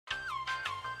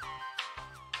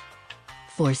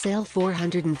For sale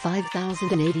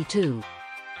 $405,082.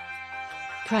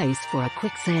 Price for a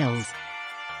quick sales.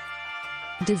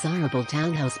 Desirable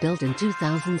townhouse built in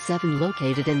 2007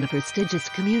 located in the prestigious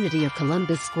community of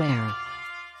Columbus Square.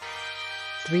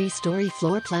 3-story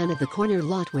floor plan of the corner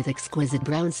lot with exquisite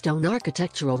brownstone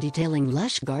architectural detailing,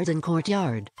 lush garden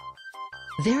courtyard.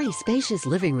 Very spacious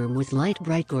living room with light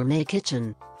bright gourmet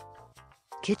kitchen.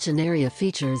 Kitchen area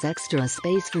features extra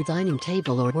space for dining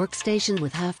table or workstation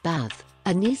with half bath,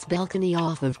 a nice balcony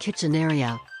off of kitchen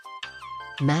area.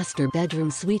 Master bedroom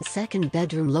suite, second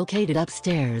bedroom located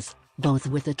upstairs, both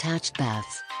with attached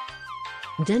baths.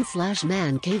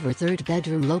 Den/man cave or third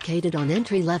bedroom located on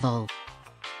entry level.